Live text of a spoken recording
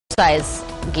exercise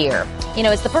gear. You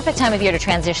know, it's the perfect time of year to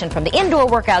transition from the indoor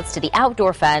workouts to the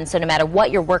outdoor fun, so no matter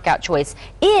what your workout choice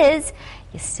is,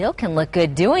 you still can look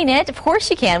good doing it. Of course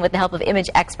you can, with the help of image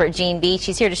expert Jean B.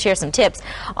 She's here to share some tips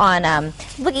on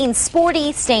looking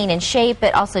sporty, staying in shape,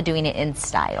 but also doing it in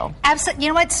style. Absolutely. You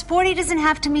know what? Sporty doesn't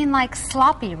have to mean like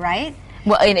sloppy, right?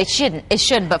 Well, and it shouldn't. It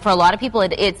shouldn't. But for a lot of people,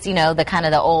 it's, you know, the kind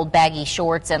of the old baggy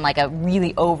shorts and like a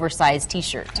really oversized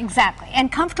T-shirt. Exactly.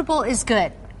 And comfortable is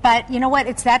good. But you know what?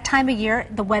 It's that time of year.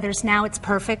 The weather's now. It's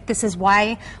perfect. This is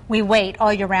why we wait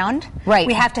all year round. Right.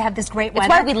 We have to have this great weather. It's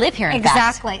why we live here, in fact.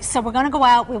 Exactly. So we're going to go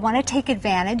out. We want to take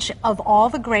advantage of all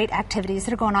the great activities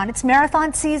that are going on. It's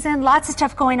marathon season. Lots of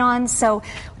stuff going on. So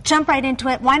jump right into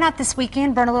it. Why not this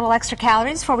weekend burn a little extra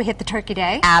calories before we hit the Turkey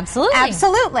Day? Absolutely.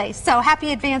 Absolutely. So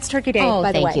happy advanced Turkey Day,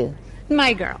 by the way. Thank you.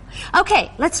 My girl.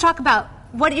 Okay, let's talk about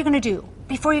what are you going to do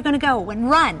before you're going to go and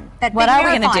run that what big are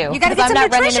marathon. we going to do? You got to get some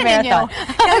nutrition in you. You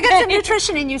got to get some Okay.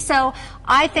 nutrition in you. So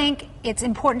I think it's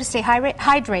important to stay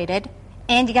hydrated,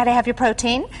 and you got to have your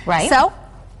protein. Right. So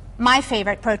my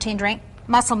favorite protein drink,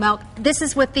 Muscle Milk. This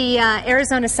is with the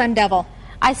Arizona Sun Devil.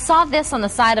 I saw this on the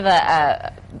side of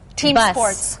a Team bus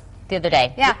Sports the other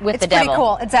day. Yeah, with it's the devil. pretty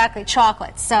cool. Exactly,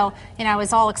 chocolate. So, you know, I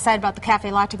was all excited about the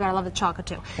cafe latte, but I love the chocolate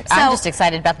too. So, I'm just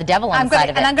excited about the devil on the side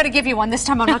of it. And I'm going to give you one this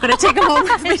time. I'm not going to take them home.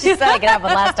 She said I could have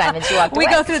one last time, and she walked away. We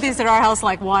go through these at our house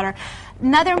like water.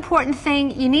 Another important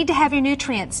thing, you need to have your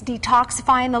nutrients,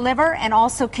 detoxifying the liver and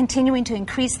also continuing to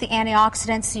increase the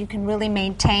antioxidants so you can really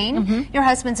maintain. Your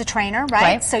husband's a trainer,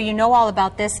 right? So you know all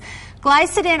about this.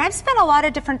 Glycidin, I've spent a lot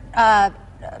of different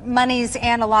monies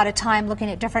and a lot of time looking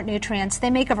at different nutrients. They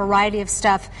make a variety of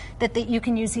stuff that you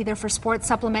can use either for sports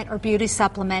supplement or beauty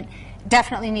supplement.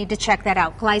 Definitely need to check that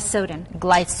out. Glycodin.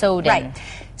 Glycodin. Right.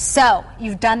 So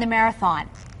you've done the marathon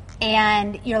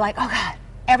and you're like, oh God,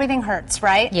 everything hurts,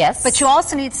 right? Yes. But you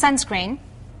also need sunscreen,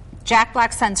 Jack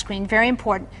Black sunscreen, very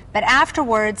important. But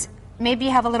afterwards, maybe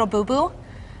you have a little boo-boo.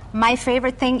 My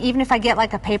favorite thing, even if I get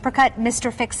like a paper cut,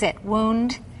 Mr. Fix-It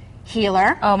wound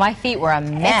healer. Oh, my feet were a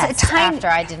mess It's a tiny, after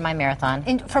I did my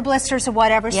marathon. For blisters or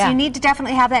whatever, Yeah. so you need to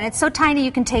definitely have that. And it's so tiny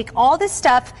you can take all this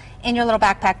stuff in your little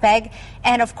backpack bag.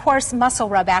 And of course, muscle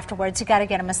rub afterwards. You got to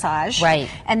get a massage. Right.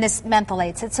 And this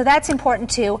mentholates it. So that's important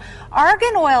too.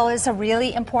 Argan oil is a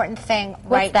really important thing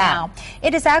right that? now.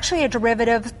 It is actually a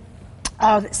derivative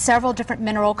of several different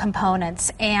mineral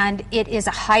components, and it is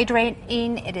a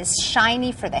hydrating, it is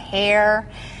shiny for the hair,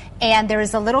 and there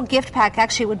is a little gift pack.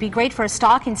 Actually, it would be great for a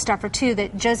stocking stuffer too,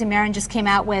 that Josie Marin just came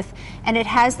out with, and it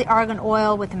has the argan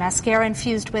oil with the mascara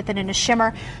infused with it and a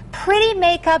shimmer. Pretty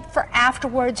makeup for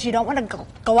afterwards. You don't want to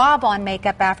glob on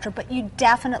makeup after, but you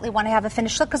definitely want to have a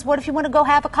finished look, because what if you want to go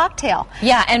have a cocktail?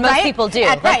 Yeah, and most right? people do.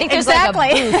 Right, I think there's exactly.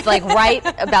 like a booth like right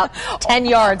about 10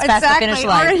 yards past the finish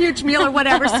line. Or a huge meal or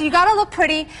whatever. So you got to look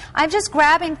pretty. I'm just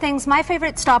grabbing things. My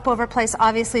favorite stopover place,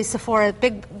 obviously Sephora,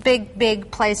 big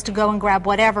place to go and grab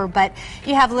whatever. But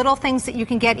you have little things that you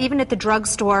can get even at the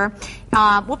drugstore.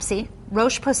 Whoopsie.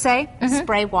 Roche-Posay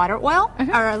spray water oil,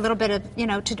 or a little bit of, you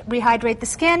know, to rehydrate the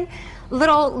skin.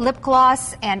 Little lip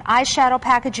gloss and eyeshadow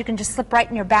package you can just slip right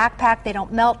in your backpack. They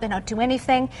don't melt, they don't do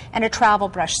anything. And a travel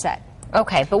brush set.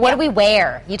 Okay, but what do we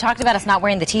wear? You talked about us not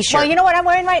wearing the T-shirt. Well, you know what I'm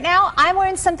wearing right now? I'm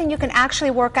wearing something you can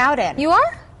actually work out in. You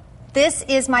are? This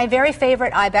is my very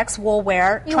favorite Ibex wool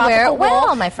wear. You wear it well,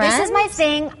 wool. my friend. This is my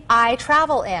thing I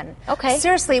travel in. Okay.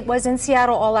 Seriously, was in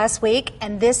Seattle all last week,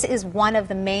 and this is one of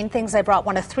the main things I brought.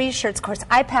 One of 3 shirts. Of course,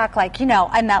 I pack like, you know,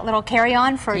 I'm that little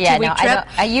carry-on for a 2-week trip.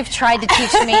 I know. You've tried to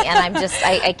teach me, and I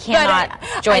cannot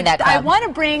join that club. I want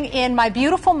to bring in my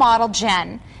beautiful model,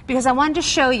 Jen, because I wanted to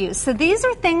show you. So these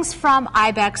are things from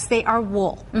Ibex. They are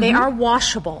wool. They are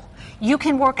washable. You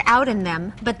can work out in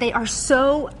them, but they are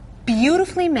so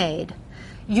beautifully made.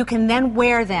 You can then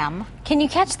wear them. Can you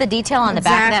catch the detail on the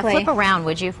back of that? Flip around,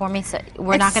 would you, for me? So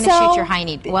we're not going to shoot your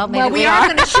hiney. Well, maybe we are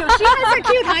going to shoot. She has a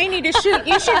cute hiney to shoot.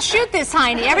 You should shoot this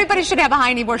hiney. Everybody should have a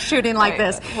hiney we're shooting like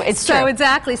this. It's true. So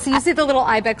exactly. So you see the little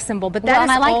Ibex symbol, but that is and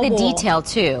I like all the wool. detail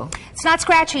too. It's not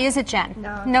scratchy, is it, Jen?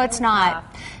 No, it's not.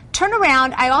 Turn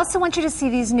around. I also want you to see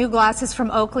these new glasses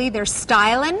from Oakley. They're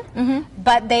styling,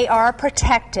 but they are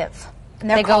protective.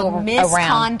 And they're called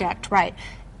misconduct, right?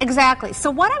 Exactly.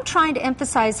 So what I'm trying to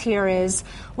emphasize here is,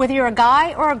 whether you're a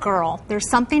guy or a girl, there's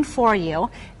something for you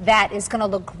that is going to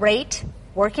look great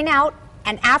working out,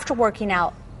 and after working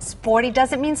out. Sporty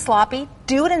doesn't mean sloppy.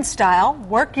 Do it in style,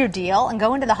 work your deal, and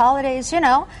go into the holidays, you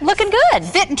know, looking good.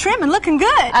 Fit and trim and looking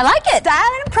good. I like it.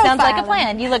 Styling and profiling. Sounds like a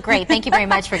plan. You look great. Thank you very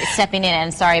much for stepping in,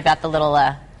 and sorry about the little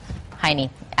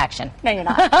hiney action. No, you're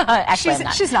not. Actually, I'm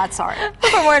not. She's not sorry.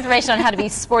 For more information on how to be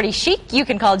sporty chic, you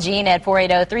can call Jean at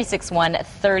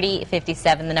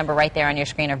 480-361-3057, the number right there on your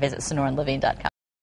screen, or visit SonoranLiving.com.